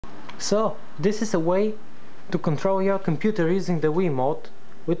So this is a way to control your computer using the Wiimote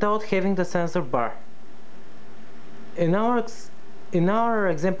without having the sensor bar. In our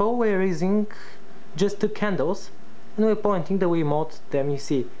example we're using just two candles and we're pointing the Wiimote. Then you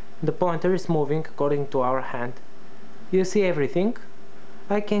see the pointer is moving according to our hand. You see everything.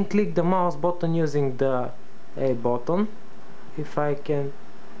 I can click the mouse button using the A button, if I can,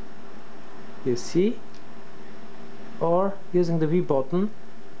 you see, or using the V button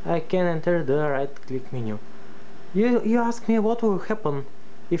I can enter the right click menu. You ask me what will happen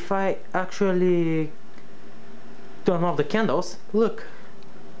if I actually turn off the candles. Look,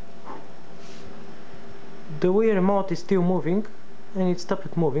 the Wii remote is still moving and it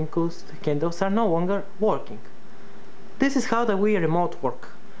stopped moving because the candles are no longer working. This is how the Wii remote works.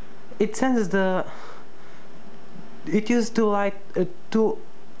 It sends it uses two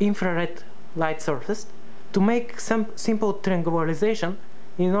infrared light sources to make some simple triangularization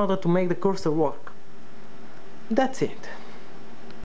in order to make the cursor work. That's it.